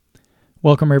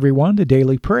Welcome, everyone, to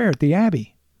Daily Prayer at the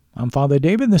Abbey. I'm Father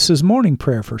David. This is morning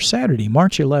prayer for Saturday,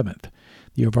 March 11th, the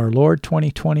year of our Lord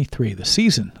 2023, the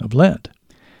season of Lent.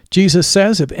 Jesus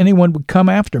says, if anyone would come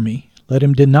after me, let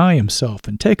him deny himself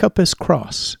and take up his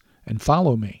cross and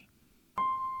follow me.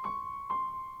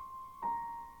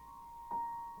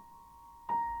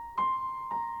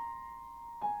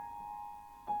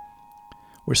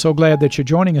 We're so glad that you're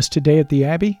joining us today at the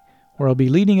Abbey, where I'll be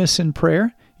leading us in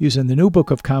prayer using the New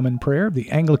Book of Common Prayer of the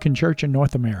Anglican Church in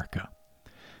North America.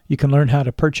 You can learn how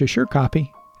to purchase your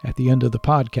copy at the end of the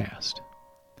podcast.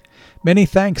 Many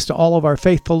thanks to all of our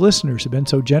faithful listeners who have been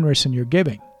so generous in your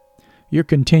giving. Your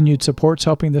continued support's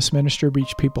helping this ministry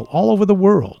reach people all over the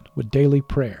world with daily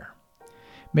prayer.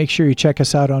 Make sure you check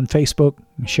us out on Facebook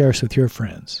and share us with your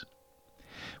friends.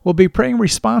 We'll be praying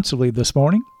responsibly this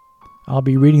morning. I'll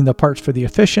be reading the parts for the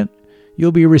officiant.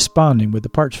 You'll be responding with the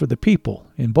parts for the people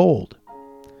in bold.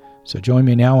 So join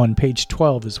me now on page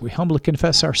 12 as we humbly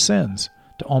confess our sins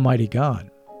to Almighty God.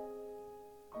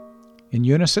 In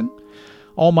unison,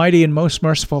 Almighty and most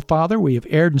merciful Father, we have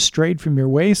erred and strayed from your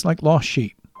ways like lost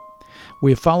sheep.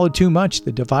 We have followed too much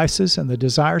the devices and the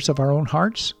desires of our own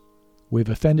hearts. We have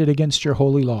offended against your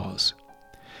holy laws.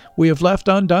 We have left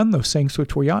undone those things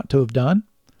which we ought to have done,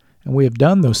 and we have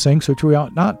done those things which we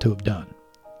ought not to have done.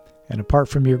 And apart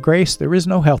from your grace, there is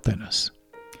no health in us.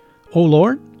 O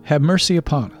Lord, have mercy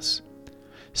upon us.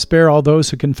 Spare all those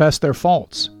who confess their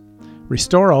faults.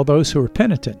 Restore all those who are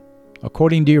penitent,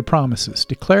 according to your promises,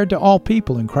 declared to all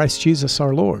people in Christ Jesus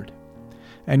our Lord.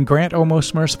 And grant, O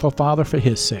most merciful Father, for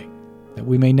his sake, that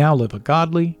we may now live a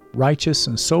godly, righteous,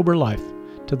 and sober life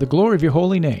to the glory of your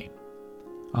holy name.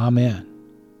 Amen.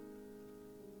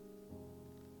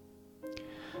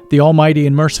 The Almighty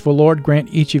and merciful Lord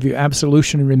grant each of you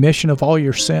absolution and remission of all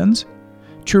your sins,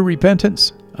 true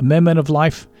repentance, amendment of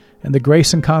life, and the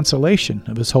grace and consolation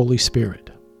of his Holy Spirit.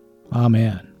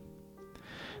 Amen.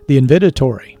 The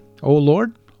invitatory, O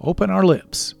Lord, open our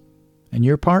lips, and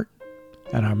your part,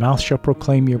 and our mouth shall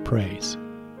proclaim your praise.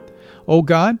 O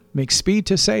God, make speed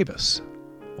to save us.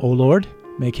 O Lord,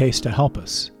 make haste to help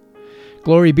us.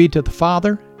 Glory be to the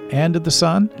Father, and to the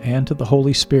Son, and to the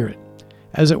Holy Spirit,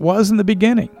 as it was in the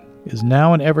beginning, is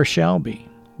now, and ever shall be,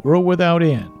 world without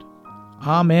end.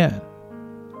 Amen.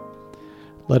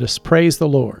 Let us praise the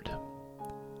Lord.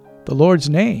 The Lord's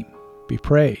name be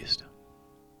praised.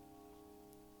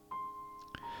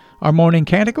 Our morning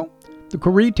canticle, the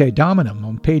Quirite Dominum,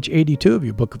 on page 82 of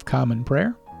your Book of Common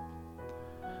Prayer.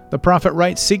 The prophet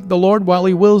writes, seek the Lord while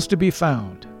he wills to be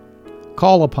found.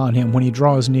 Call upon him when he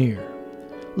draws near.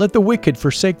 Let the wicked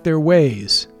forsake their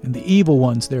ways, and the evil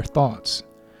ones their thoughts.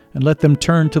 And let them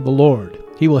turn to the Lord.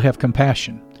 He will have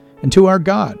compassion. And to our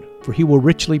God, for he will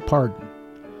richly pardon.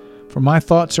 For my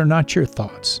thoughts are not your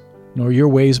thoughts, nor your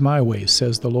ways my ways,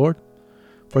 says the Lord.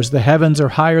 For as the heavens are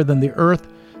higher than the earth,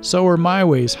 so are my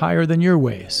ways higher than your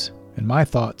ways, and my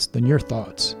thoughts than your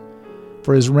thoughts.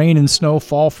 For as rain and snow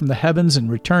fall from the heavens and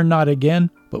return not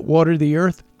again, but water the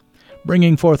earth,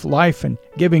 bringing forth life and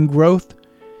giving growth,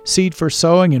 seed for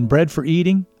sowing and bread for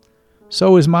eating,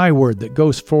 so is my word that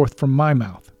goes forth from my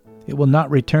mouth. It will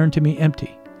not return to me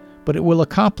empty, but it will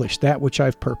accomplish that which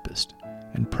I've purposed,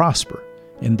 and prosper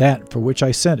in that for which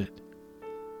I sent it.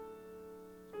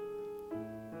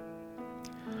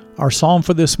 Our psalm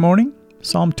for this morning,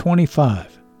 Psalm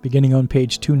 25, beginning on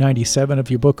page 297 of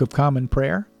your Book of Common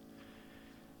Prayer.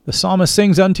 The psalmist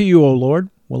sings, unto you, O Lord,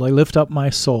 will I lift up my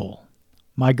soul.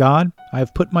 My God, I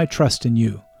have put my trust in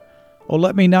you. O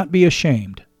let me not be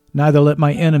ashamed, neither let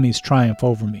my enemies triumph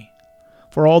over me.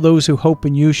 For all those who hope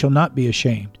in you shall not be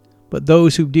ashamed, but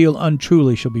those who deal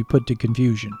untruly shall be put to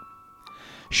confusion.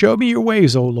 Show me your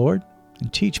ways, O Lord,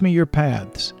 and teach me your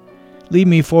paths. Lead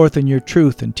me forth in your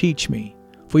truth and teach me,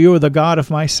 for you are the God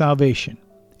of my salvation.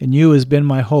 In you has been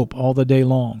my hope all the day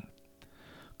long.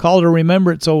 Call to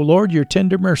remembrance, O Lord, your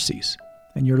tender mercies,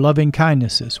 and your loving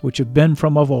kindnesses, which have been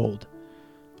from of old.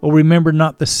 O remember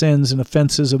not the sins and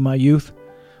offenses of my youth,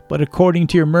 but according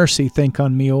to your mercy think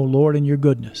on me, O Lord, in your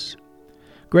goodness.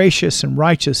 Gracious and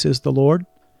righteous is the Lord,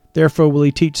 therefore will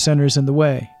he teach sinners in the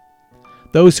way.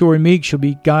 Those who are meek shall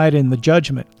be guided in the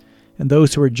judgment, and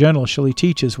those who are gentle shall he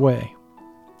teach his way.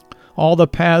 All the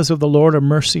paths of the Lord are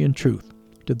mercy and truth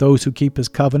to those who keep his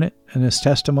covenant and his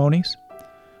testimonies.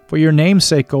 For your name's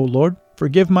sake, O Lord,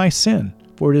 forgive my sin,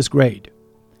 for it is great.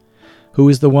 Who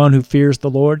is the one who fears the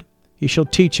Lord? He shall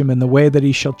teach him in the way that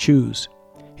he shall choose.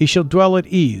 He shall dwell at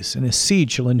ease, and his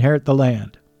seed shall inherit the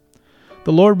land.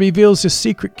 The Lord reveals his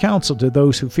secret counsel to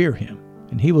those who fear him,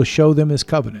 and he will show them his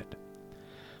covenant.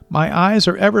 My eyes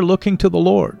are ever looking to the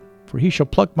Lord, for he shall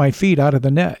pluck my feet out of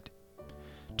the net.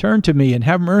 Turn to me and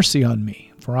have mercy on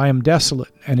me, for I am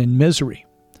desolate and in misery.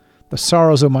 The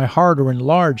sorrows of my heart are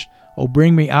enlarged. O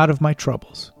bring me out of my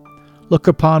troubles. Look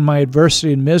upon my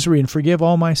adversity and misery and forgive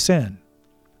all my sin.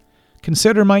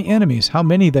 Consider my enemies, how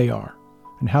many they are,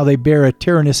 and how they bear a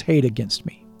tyrannous hate against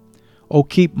me. O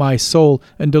keep my soul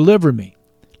and deliver me.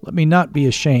 Let me not be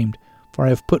ashamed, for I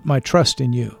have put my trust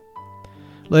in you.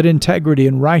 Let integrity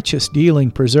and righteous dealing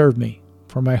preserve me,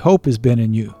 for my hope has been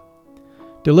in you.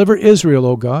 Deliver Israel,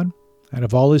 O God, out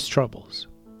of all his troubles.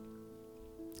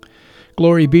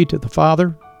 Glory be to the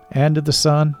Father, and to the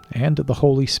Son, and to the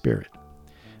Holy Spirit,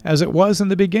 as it was in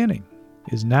the beginning,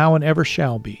 is now, and ever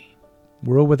shall be,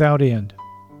 world without end.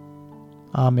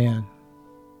 Amen.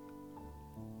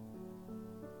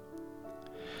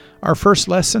 Our first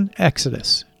lesson,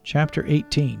 Exodus, chapter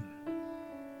 18.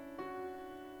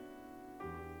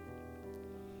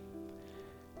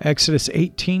 Exodus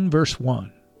 18, verse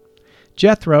 1.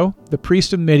 Jethro, the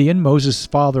priest of Midian, Moses'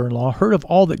 father-in-law, heard of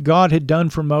all that God had done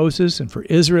for Moses and for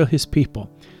Israel his people,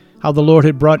 how the Lord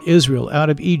had brought Israel out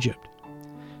of Egypt.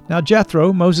 Now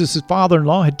Jethro, Moses'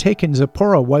 father-in-law, had taken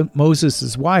Zipporah,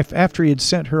 Moses' wife, after he had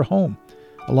sent her home,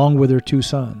 along with her 2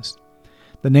 sons.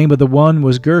 The name of the one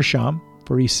was Gershom,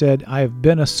 for he said, I have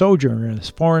been a sojourner in this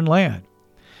foreign land.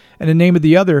 And the name of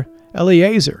the other,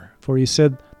 Eleazar, for he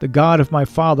said, the God of my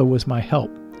father was my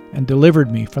help, and delivered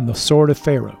me from the sword of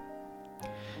Pharaoh.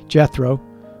 Jethro,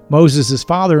 Moses'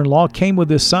 father-in-law, came with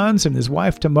his sons and his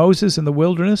wife to Moses in the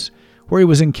wilderness, where he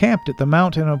was encamped at the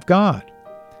mountain of God.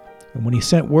 And when he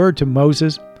sent word to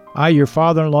Moses, I, your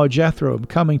father-in-law Jethro, am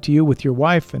coming to you with your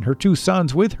wife and her 2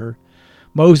 sons with her,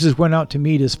 Moses went out to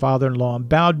meet his father-in-law and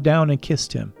bowed down and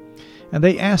kissed him. And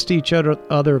they asked each other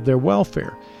of their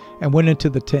welfare and went into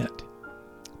the tent.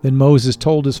 Then Moses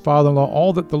told his father-in-law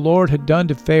all that the Lord had done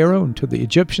to Pharaoh and to the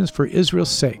Egyptians for Israel's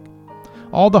sake,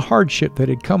 all the hardship that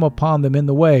had come upon them in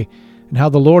the way, and how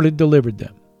the Lord had delivered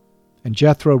them. And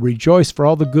Jethro rejoiced for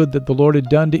all the good that the Lord had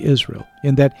done to Israel,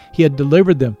 in that he had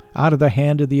delivered them out of the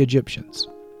hand of the Egyptians.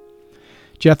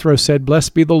 Jethro said,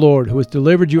 Blessed be the Lord, who has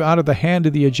delivered you out of the hand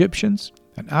of the Egyptians,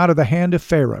 and out of the hand of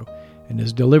Pharaoh, and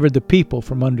has delivered the people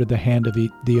from under the hand of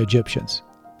the Egyptians.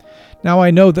 Now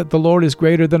I know that the Lord is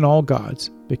greater than all gods,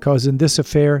 because in this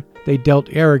affair they dealt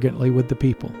arrogantly with the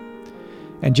people.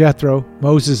 And Jethro,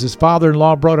 Moses'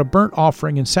 father-in-law, brought a burnt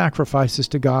offering and sacrifices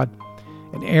to God.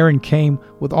 And Aaron came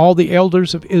with all the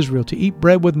elders of Israel to eat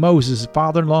bread with Moses'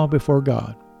 father-in-law before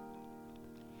God.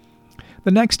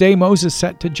 The next day Moses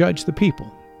sat to judge the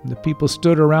people. And the people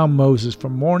stood around Moses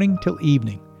from morning till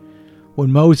evening.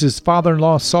 When Moses'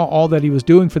 father-in-law saw all that he was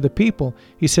doing for the people,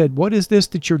 he said, What is this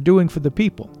that you're doing for the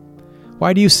people?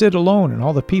 Why do you sit alone and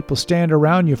all the people stand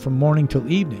around you from morning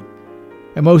till evening?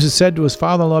 And Moses said to his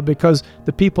father-in-law, Because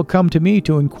the people come to me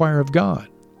to inquire of God.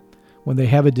 When they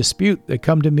have a dispute, they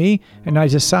come to me, and I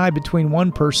decide between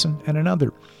one person and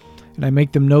another, and I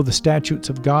make them know the statutes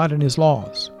of God and his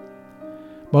laws.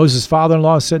 Moses'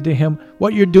 father-in-law said to him,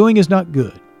 What you're doing is not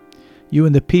good. You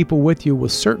and the people with you will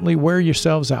certainly wear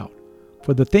yourselves out,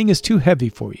 for the thing is too heavy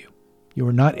for you. You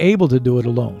are not able to do it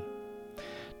alone.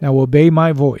 Now obey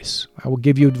my voice. I will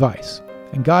give you advice,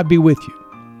 and God be with you.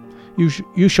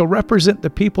 You shall represent the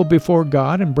people before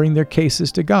God and bring their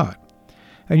cases to God.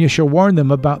 And you shall warn them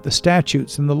about the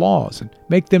statutes and the laws, and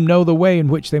make them know the way in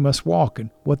which they must walk and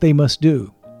what they must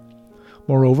do.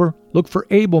 Moreover, look for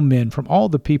able men from all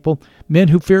the people, men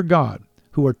who fear God,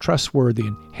 who are trustworthy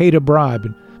and hate a bribe,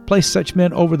 and place such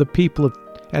men over the people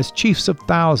as chiefs of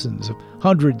thousands, of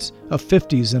hundreds, of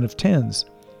 50s, and of 10s,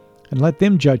 and let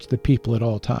them judge the people at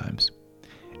all times.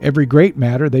 Every great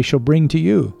matter they shall bring to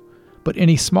you, but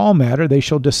any small matter they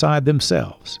shall decide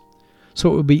themselves. So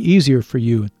it will be easier for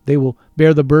you. They will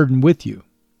bear the burden with you.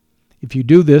 If you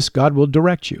do this, God will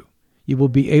direct you. You will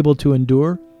be able to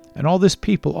endure, and all this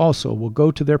people also will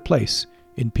go to their place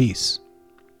in peace.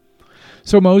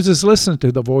 So Moses listened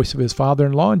to the voice of his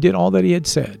father-in-law and did all that he had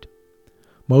said.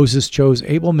 Moses chose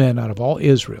able men out of all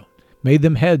Israel, made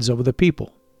them heads over the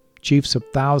people, chiefs of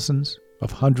thousands,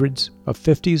 of hundreds, of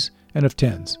 50s, and of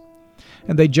 10s.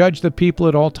 And they judged the people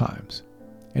at all times.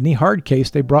 Any hard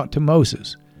case they brought to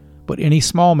Moses, but any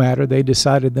small matter they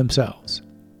decided themselves.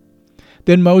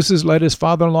 Then Moses let his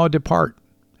father-in-law depart,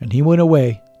 and he went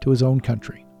away to his own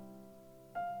country.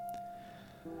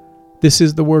 This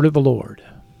is the word of the Lord.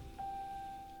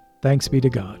 Thanks be to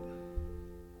God.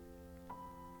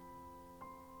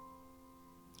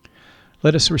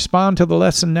 Let us respond to the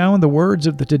lesson now in the words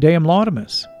of the Te Deum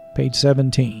Laudamus, page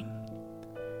 17.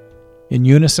 In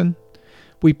unison,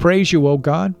 we praise you, O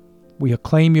God. We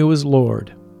acclaim you as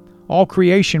Lord. All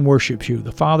creation worships you,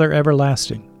 the Father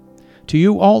everlasting. To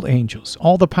you all angels,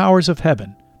 all the powers of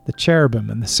heaven, the The cherubim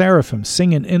and the seraphim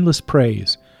sing in endless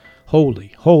praise.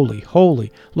 Holy, holy, holy,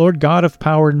 Lord God of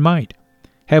power and might.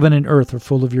 Heaven and earth are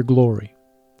full of your glory.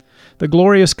 The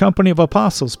glorious company of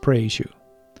apostles praise you.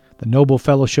 The noble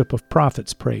fellowship of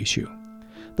prophets praise you.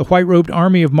 The white-robed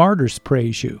army of martyrs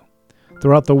praise you.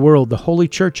 Throughout the world the Holy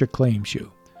Church acclaims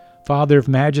you. Father of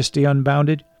majesty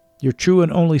unbounded, your true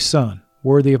and only Son,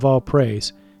 worthy of all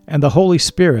praise, and the Holy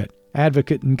Spirit,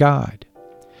 advocate and guide.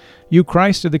 You,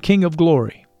 Christ, are the King of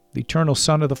glory, the eternal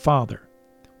Son of the Father.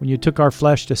 When you took our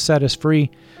flesh to set us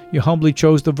free, you humbly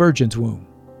chose the Virgin's womb.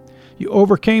 You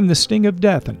overcame the sting of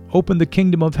death and opened the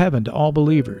kingdom of heaven to all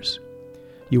believers.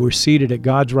 You were seated at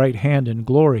God's right hand in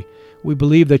glory. We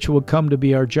believe that you will come to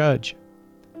be our judge.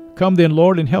 Come then,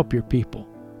 Lord, and help your people,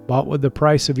 bought with the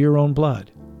price of your own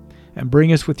blood, and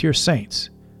bring us with your saints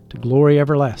to glory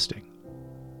everlasting.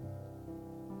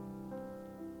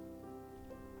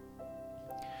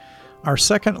 Our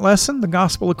second lesson, the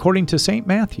Gospel according to St.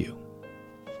 Matthew.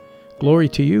 Glory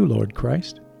to you, Lord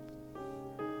Christ.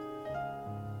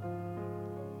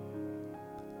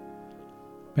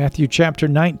 Matthew chapter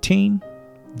 19,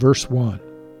 verse 1.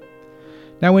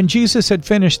 Now when Jesus had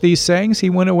finished these sayings,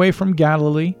 he went away from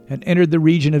Galilee and entered the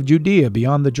region of Judea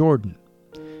beyond the Jordan.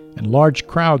 And large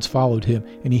crowds followed him,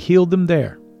 and he healed them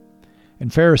there.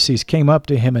 And Pharisees came up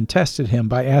to him and tested him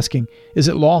by asking, "Is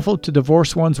it lawful to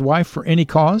divorce one's wife for any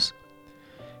cause?"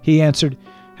 He answered,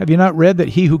 "Have you not read that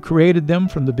he who created them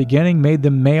from the beginning made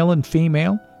them male and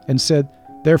female, and said,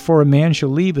 'Therefore a man shall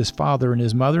leave his father and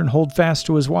his mother and hold fast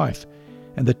to his wife,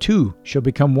 and the two shall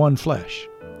become one flesh.'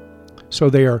 So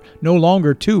they are no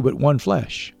longer two but one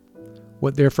flesh.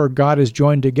 What therefore God has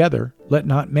joined together, let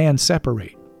not man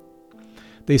separate."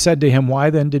 They said to him,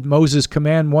 "Why then did Moses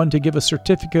command one to give a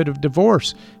certificate of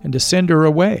divorce and to send her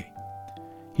away?"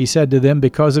 He said to them,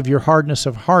 "Because of your hardness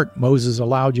of heart Moses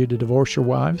allowed you to divorce your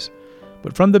wives,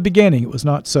 but from the beginning it was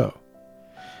not so.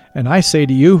 And I say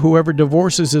to you, whoever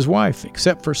divorces his wife,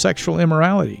 except for sexual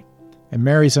immorality, and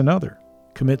marries another,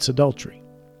 commits adultery."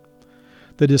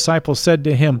 The disciples said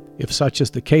to him, "If such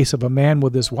is the case of a man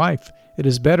with his wife, it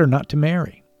is better not to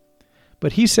marry."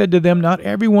 But he said to them, "Not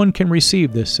everyone can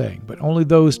receive this saying, but only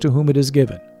those to whom it is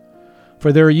given.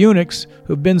 For there are eunuchs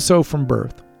who have been so from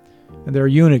birth, and there are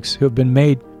eunuchs who have been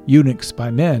made eunuchs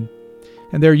by men,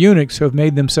 and there are eunuchs who have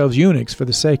made themselves eunuchs for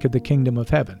the sake of the kingdom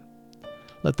of heaven.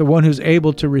 Let the one who's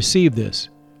able to receive this,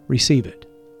 receive it."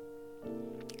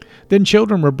 Then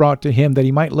children were brought to him that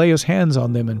he might lay his hands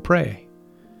on them and pray.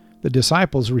 The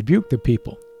disciples rebuked the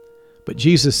people. But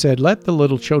Jesus said, "Let the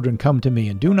little children come to me,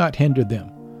 and do not hinder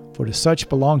them, for to such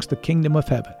belongs the kingdom of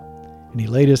heaven." And he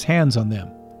laid his hands on them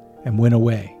and went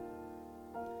away.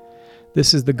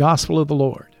 This is the gospel of the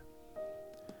Lord.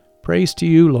 Praise to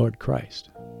you, Lord Christ.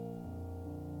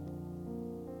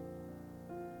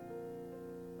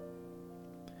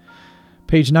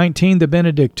 Page 19, the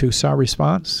Benedictus, our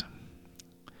response.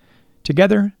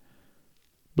 Together,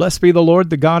 blessed be the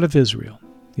Lord, the God of Israel.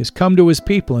 He has come to his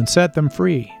people and set them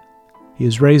free. He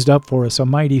has raised up for us a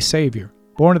mighty Savior,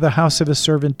 born of the house of his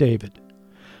servant David.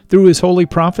 Through his holy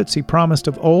prophets he promised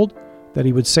of old that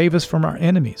he would save us from our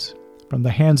enemies, from the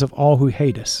hands of all who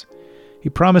hate us. He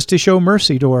promised to show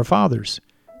mercy to our fathers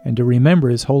and to remember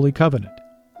his holy covenant.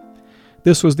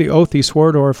 This was the oath he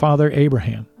swore to our father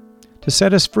Abraham, to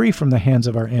set us free from the hands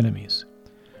of our enemies,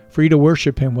 free to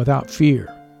worship him without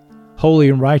fear, holy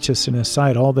and righteous in his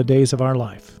sight all the days of our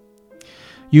life.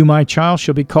 You, my child,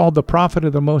 shall be called the prophet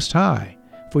of the Most High,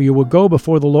 for you will go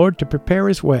before the Lord to prepare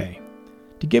his way,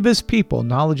 to give his people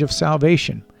knowledge of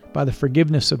salvation by the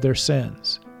forgiveness of their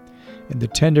sins. In the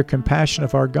tender compassion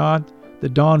of our God, the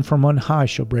dawn from on high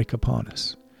shall break upon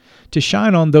us, to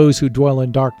shine on those who dwell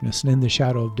in darkness and in the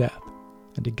shadow of death,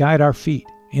 and to guide our feet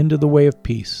into the way of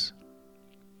peace.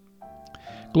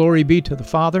 Glory be to the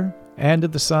Father, and to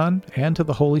the Son, and to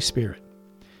the Holy Spirit,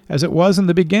 as it was in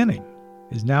the beginning,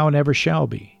 is now, and ever shall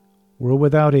be, world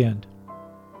without end.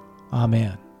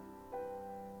 Amen.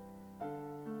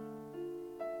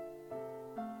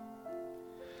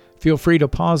 Feel free to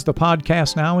pause the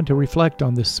podcast now and to reflect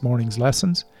on this morning's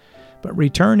lessons, but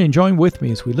return and join with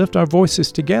me as we lift our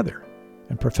voices together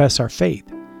and profess our faith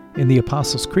in the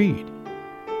Apostles' Creed.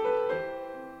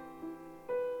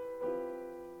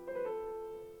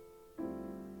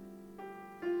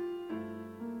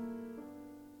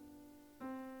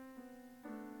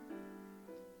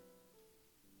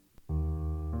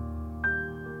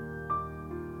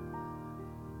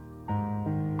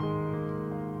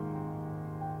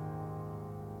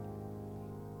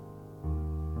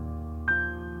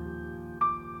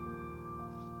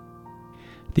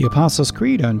 The Apostles'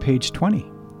 Creed on page 20.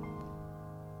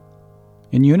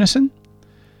 In unison,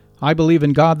 I believe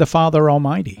in God the Father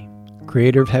Almighty,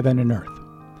 creator of heaven and earth.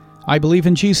 I believe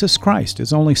in Jesus Christ,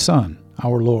 his only Son,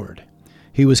 our Lord.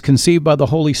 He was conceived by the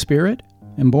Holy Spirit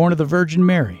and born of the Virgin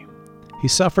Mary. He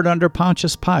suffered under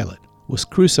Pontius Pilate, was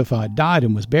crucified, died,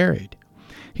 and was buried.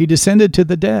 He descended to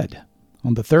the dead.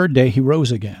 On the third day he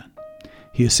rose again.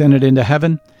 He ascended into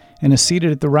heaven and is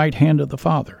seated at the right hand of the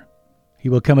Father. He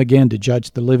will come again to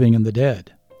judge the living and the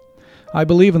dead. I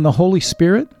believe in the Holy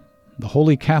Spirit, the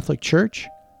Holy Catholic Church,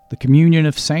 the communion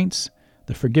of saints,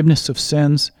 the forgiveness of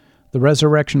sins, the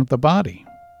resurrection of the body,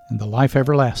 and the life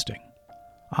everlasting.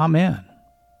 Amen.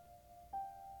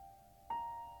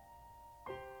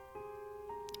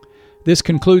 This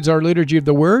concludes our Liturgy of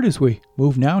the Word as we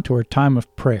move now to our time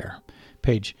of prayer.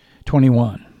 Page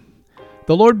 21.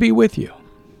 The Lord be with you,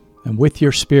 and with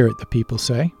your spirit, the people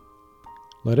say.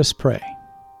 Let us pray.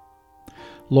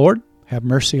 Lord, have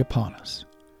mercy upon us.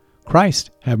 Christ,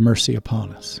 have mercy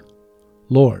upon us.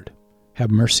 Lord,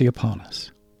 have mercy upon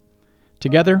us.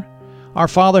 Together, our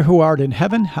Father who art in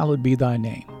heaven, hallowed be thy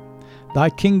name.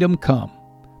 Thy kingdom come,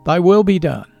 thy will be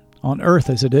done, on earth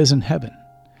as it is in heaven.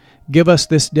 Give us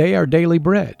this day our daily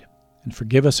bread, and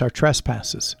forgive us our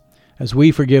trespasses, as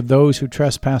we forgive those who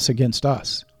trespass against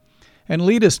us. And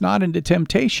lead us not into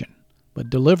temptation, but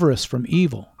deliver us from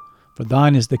evil. For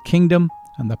thine is the kingdom,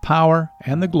 and the power,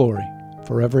 and the glory,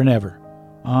 forever and ever.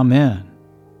 Amen.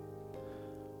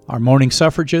 Our morning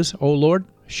suffrages, O Lord,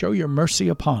 show your mercy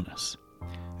upon us,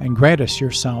 and grant us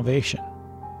your salvation.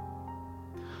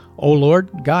 O Lord,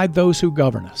 guide those who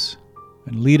govern us,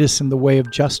 and lead us in the way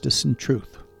of justice and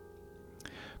truth.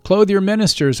 Clothe your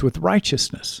ministers with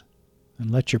righteousness,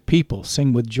 and let your people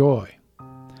sing with joy.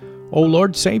 O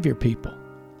Lord, save your people,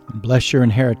 and bless your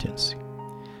inheritance.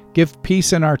 Give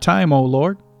peace in our time, O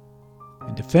Lord,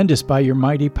 and defend us by your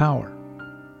mighty power.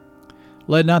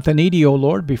 Let not the needy, O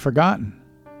Lord, be forgotten,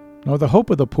 nor the hope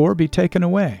of the poor be taken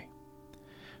away.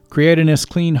 Create in us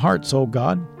clean hearts, O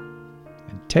God,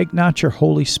 and take not your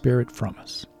Holy Spirit from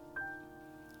us.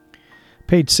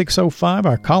 Page 605,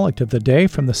 our collect of the day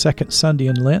from the second Sunday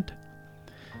in Lent.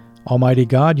 Almighty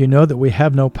God, you know that we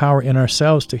have no power in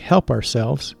ourselves to help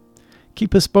ourselves.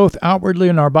 Keep us both outwardly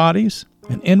in our bodies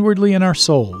and inwardly in our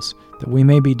souls, that we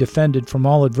may be defended from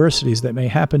all adversities that may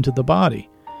happen to the body,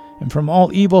 and from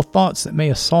all evil thoughts that may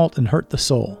assault and hurt the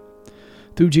soul.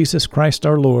 Through Jesus Christ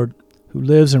our Lord, who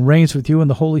lives and reigns with you in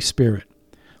the Holy Spirit,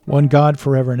 one God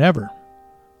forever and ever.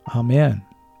 Amen.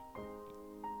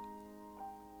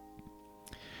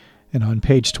 And on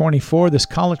page 24, this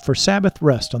collect for Sabbath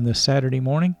rest on this Saturday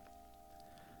morning.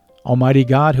 Almighty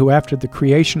God, who after the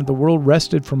creation of the world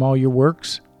rested from all your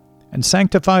works, and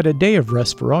sanctified a day of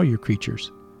rest for all your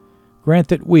creatures, grant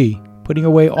that we, putting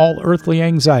away all earthly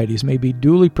anxieties, may be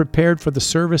duly prepared for the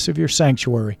service of your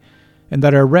sanctuary, and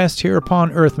that our rest here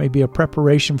upon earth may be a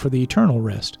preparation for the eternal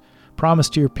rest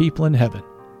promised to your people in heaven.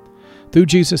 Through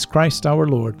Jesus Christ our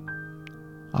Lord.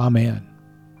 Amen.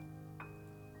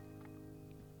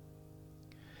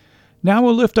 Now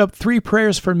we'll lift up 3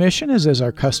 prayers for mission, as is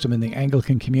our custom in the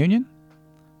Anglican Communion.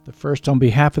 The first on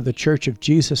behalf of the Church of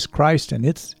Jesus Christ and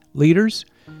its leaders.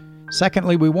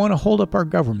 Secondly, we want to hold up our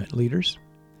government leaders.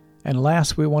 And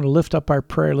last, we want to lift up our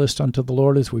prayer list unto the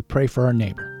Lord as we pray for our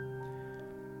neighbor.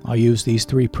 I'll use these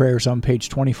 3 prayers on page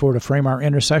 24 to frame our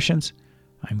intercessions.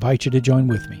 I invite you to join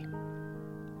with me.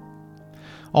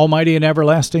 Almighty and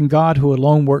everlasting God, who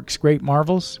alone works great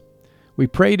marvels, we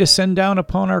pray to send down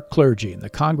upon our clergy and the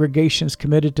congregations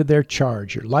committed to their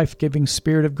charge your life-giving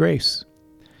spirit of grace.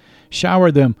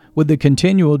 Shower them with the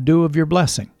continual dew of your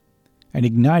blessing, and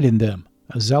ignite in them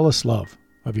a zealous love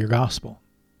of your gospel.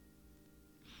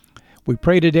 We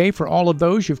pray today for all of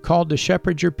those you've called to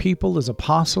shepherd your people as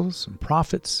apostles and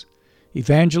prophets,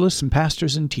 evangelists and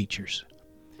pastors and teachers.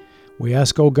 We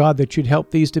ask, O God, that you'd help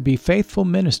these to be faithful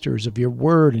ministers of your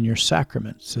word and your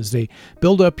sacraments as they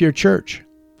build up your church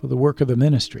for the work of the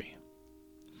ministry.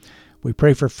 We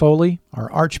pray for Foley,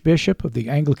 our Archbishop of the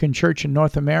Anglican Church in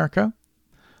North America,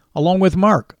 along with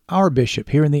Mark, our bishop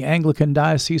here in the Anglican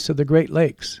Diocese of the Great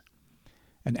Lakes,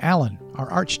 and Alan,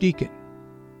 our Archdeacon.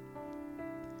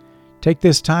 Take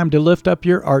this time to lift up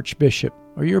your Archbishop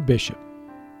or your bishop,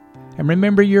 and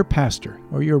remember your pastor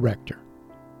or your rector.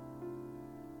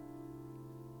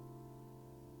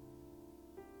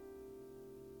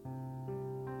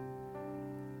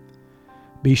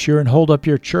 Be sure and hold up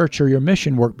your church or your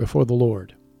mission work before the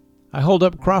Lord. I hold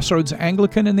up Crossroads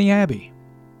Anglican in the Abbey.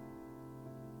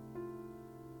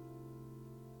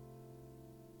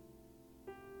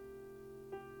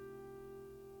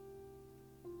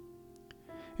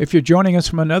 If you're joining us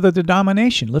from another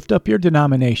denomination, lift up your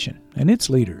denomination and its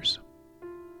leaders.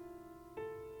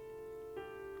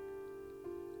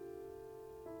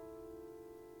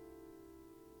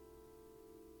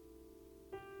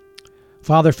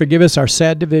 Father, forgive us our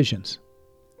sad divisions.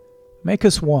 Make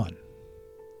us one.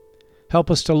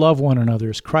 Help us to love one another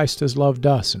as Christ has loved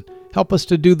us, and help us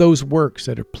to do those works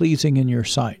that are pleasing in your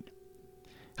sight.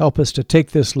 Help us to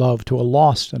take this love to a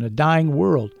lost and a dying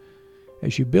world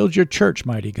as you build your church,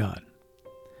 mighty God.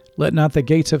 Let not the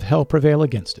gates of hell prevail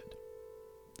against it.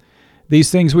 These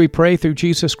things we pray through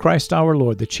Jesus Christ our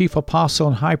Lord, the chief apostle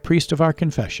and high priest of our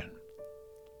confession.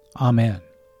 Amen.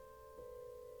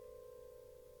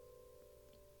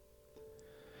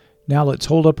 Now let's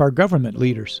hold up our government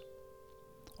leaders.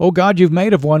 O God, you've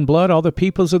made of one blood all the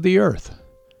peoples of the earth,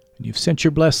 and you've sent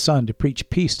your blessed Son to preach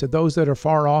peace to those that are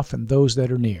far off and those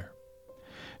that are near.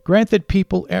 Grant that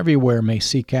people everywhere may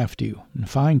seek after you and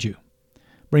find you.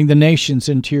 Bring the nations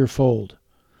into your fold.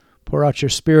 Pour out your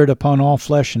Spirit upon all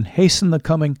flesh and hasten the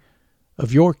coming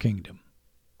of your kingdom.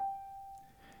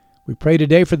 We pray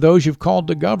today for those you've called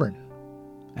to govern,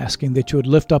 asking that you would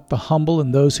lift up the humble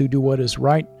and those who do what is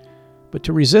right, but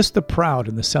to resist the proud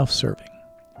and the self-serving.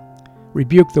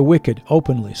 Rebuke the wicked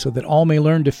openly so that all may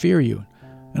learn to fear you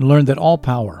and learn that all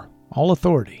power, all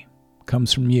authority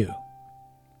comes from you.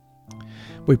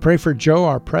 We pray for Joe,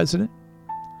 our president,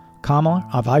 Kamala,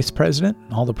 our vice president,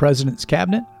 and all the president's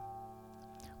cabinet.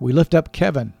 We lift up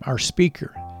Kevin, our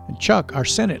speaker, and Chuck, our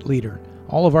Senate leader,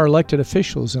 all of our elected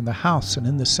officials in the House and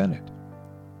in the Senate.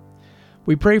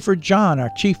 We pray for John,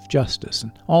 our Chief Justice,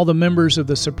 and all the members of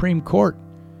the Supreme Court,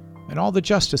 and all the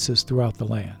justices throughout the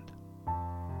land.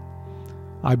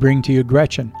 I bring to you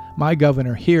Gretchen, my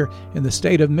governor here in the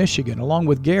state of Michigan, along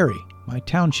with Gary, my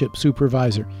township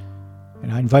supervisor,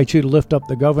 and I invite you to lift up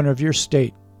the governor of your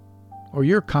state or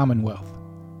your commonwealth,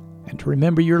 and to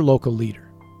remember your local leader.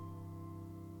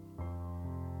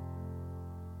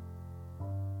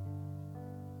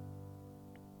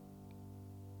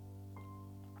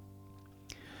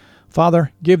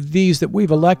 Father, give these that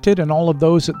we've elected and all of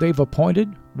those that they've appointed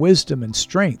wisdom and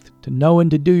strength to know and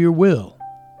to do your will.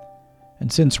 And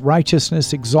since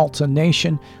righteousness exalts a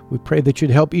nation, we pray that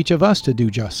you'd help each of us to do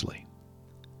justly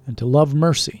and to love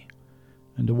mercy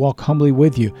and to walk humbly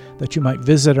with you, that you might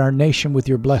visit our nation with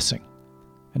your blessing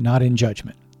and not in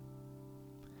judgment.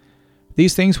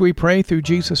 These things we pray through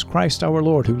Jesus Christ our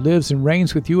Lord, who lives and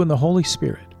reigns with you in the Holy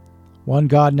Spirit, one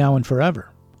God now and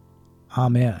forever.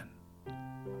 Amen.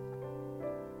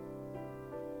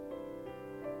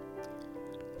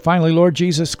 Finally, Lord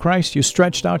Jesus Christ, you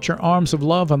stretched out your arms of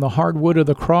love on the hard wood of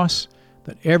the cross,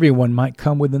 that everyone might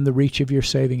come within the reach of your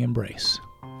saving embrace.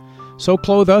 So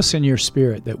clothe us in your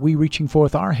Spirit, that we, reaching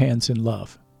forth our hands in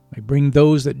love, may bring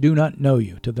those that do not know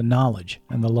you to the knowledge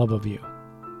and the love of you.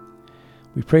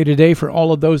 We pray today for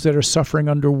all of those that are suffering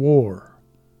under war,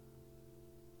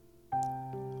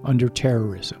 under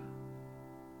terrorism,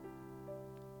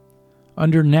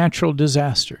 under natural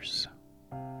disasters,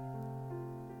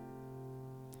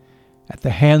 at the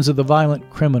hands of the violent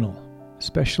criminal,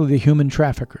 especially the human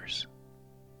traffickers.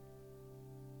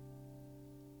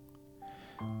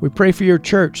 We pray for your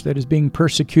church that is being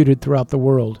persecuted throughout the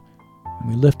world, and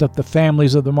we lift up the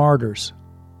families of the martyrs,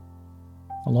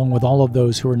 along with all of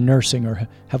those who are nursing or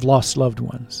have lost loved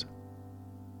ones.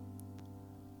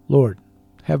 Lord,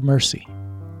 have mercy.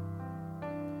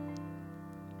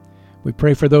 We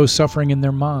pray for those suffering in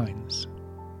their minds,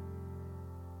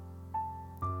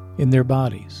 in their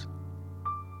bodies,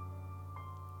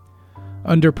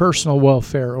 under personal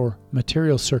welfare or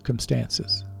material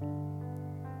circumstances.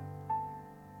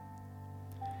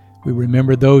 We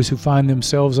remember those who find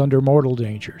themselves under mortal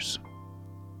dangers,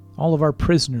 all of our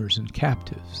prisoners and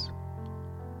captives,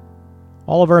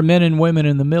 all of our men and women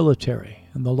in the military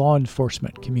and the law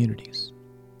enforcement communities,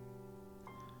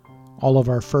 all of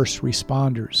our first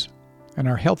responders and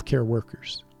our healthcare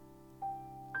workers.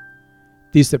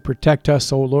 These that protect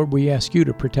us, O Lord, we ask you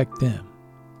to protect them.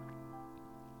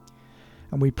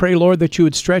 And we pray, Lord, that you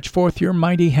would stretch forth your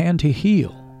mighty hand to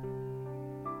heal,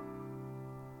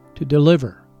 to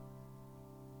deliver,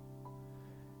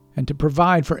 and to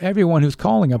provide for everyone who's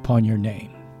calling upon your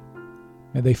name.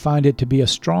 May they find it to be a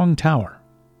strong tower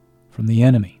from the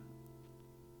enemy.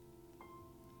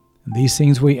 And these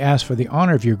things we ask for the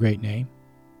honor of your great name.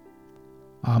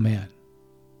 Amen.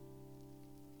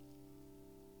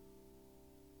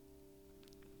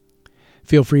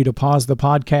 Feel free to pause the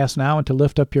podcast now and to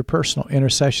lift up your personal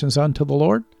intercessions unto the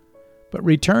Lord, but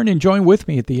return and join with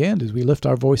me at the end as we lift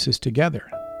our voices together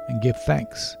and give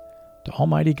thanks to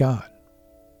Almighty God.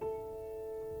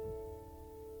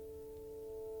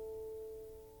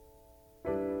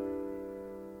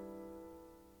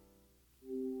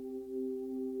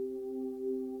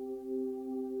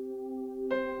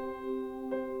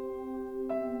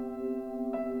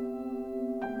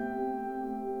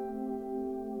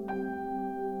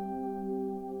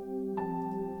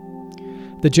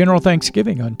 The General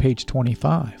Thanksgiving on page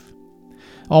 25.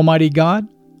 Almighty God,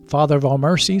 Father of all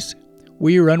mercies,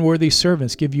 we, your unworthy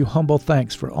servants, give you humble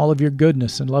thanks for all of your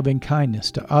goodness and loving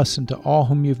kindness to us and to all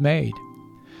whom you've made.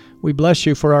 We bless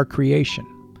you for our creation,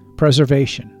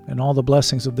 preservation, and all the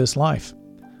blessings of this life,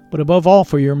 but above all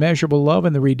for your immeasurable love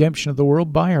and the redemption of the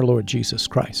world by our Lord Jesus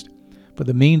Christ, for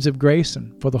the means of grace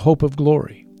and for the hope of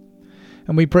glory.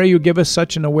 And we pray you give us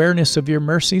such an awareness of your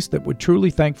mercies that with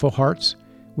truly thankful hearts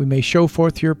we may show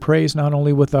forth your praise not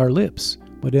only with our lips,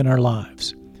 but in our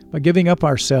lives, by giving up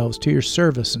ourselves to your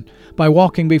service and by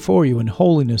walking before you in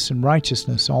holiness and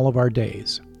righteousness all of our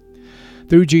days.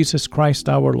 Through Jesus Christ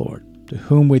our Lord, to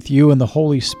whom with you and the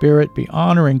Holy Spirit be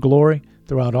honor and glory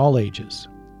throughout all ages.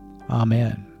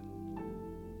 Amen.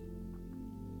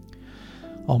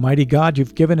 Almighty God,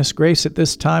 you've given us grace at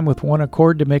this time with one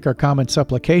accord to make our common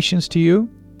supplications to you,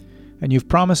 and you've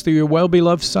promised through your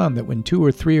well-beloved Son that when 2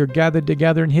 or 3 are gathered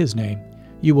together in his name,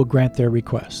 you will grant their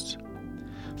requests.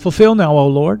 Fulfill now, O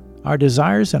Lord, our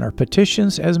desires and our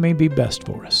petitions as may be best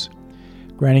for us,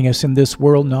 granting us in this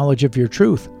world knowledge of your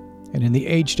truth, and in the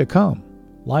age to come,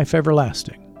 life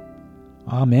everlasting.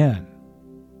 Amen.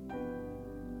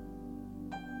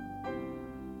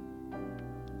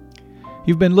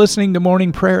 You've been listening to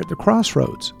Morning Prayer at the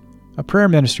Crossroads, a prayer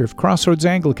ministry of Crossroads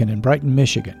Anglican in Brighton,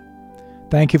 Michigan.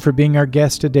 Thank you for being our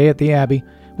guest today at the Abbey.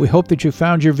 We hope that you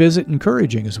found your visit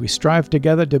encouraging as we strive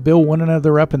together to build one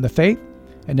another up in the faith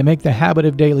and to make the habit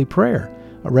of daily prayer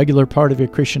a regular part of your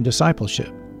Christian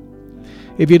discipleship.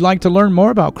 If you'd like to learn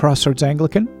more about Crossroads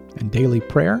Anglican and daily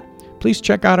prayer, please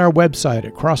check out our website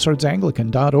at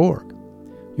crossroadsanglican.org.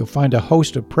 You'll find a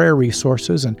host of prayer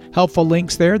resources and helpful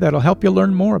links there that'll help you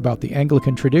learn more about the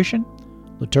Anglican tradition,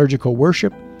 liturgical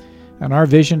worship, and our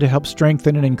vision to help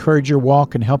strengthen and encourage your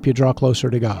walk and help you draw closer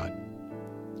to God.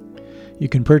 You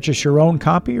can purchase your own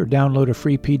copy or download a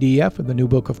free PDF of the New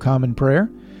Book of Common Prayer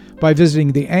by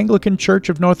visiting the Anglican Church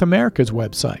of North America's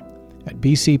website at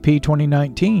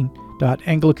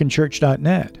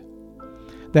bcp2019.anglicanchurch.net.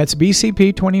 That's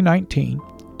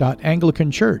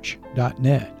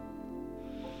bcp2019.anglicanchurch.net.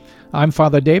 I'm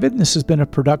Father David, and this has been a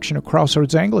production of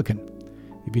Crossroads Anglican.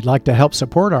 If you'd like to help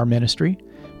support our ministry,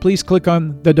 please click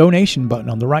on the donation button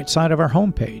on the right side of our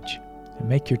homepage and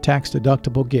make your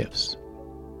tax-deductible gifts.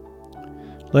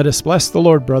 Let us bless the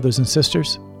Lord, brothers and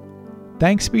sisters.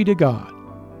 Thanks be to God.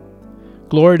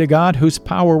 Glory to God, whose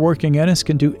power working in us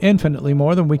can do infinitely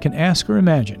more than we can ask or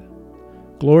imagine.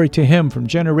 Glory to Him from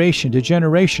generation to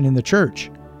generation in the Church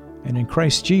and in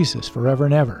Christ Jesus forever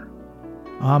and ever.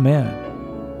 Amen.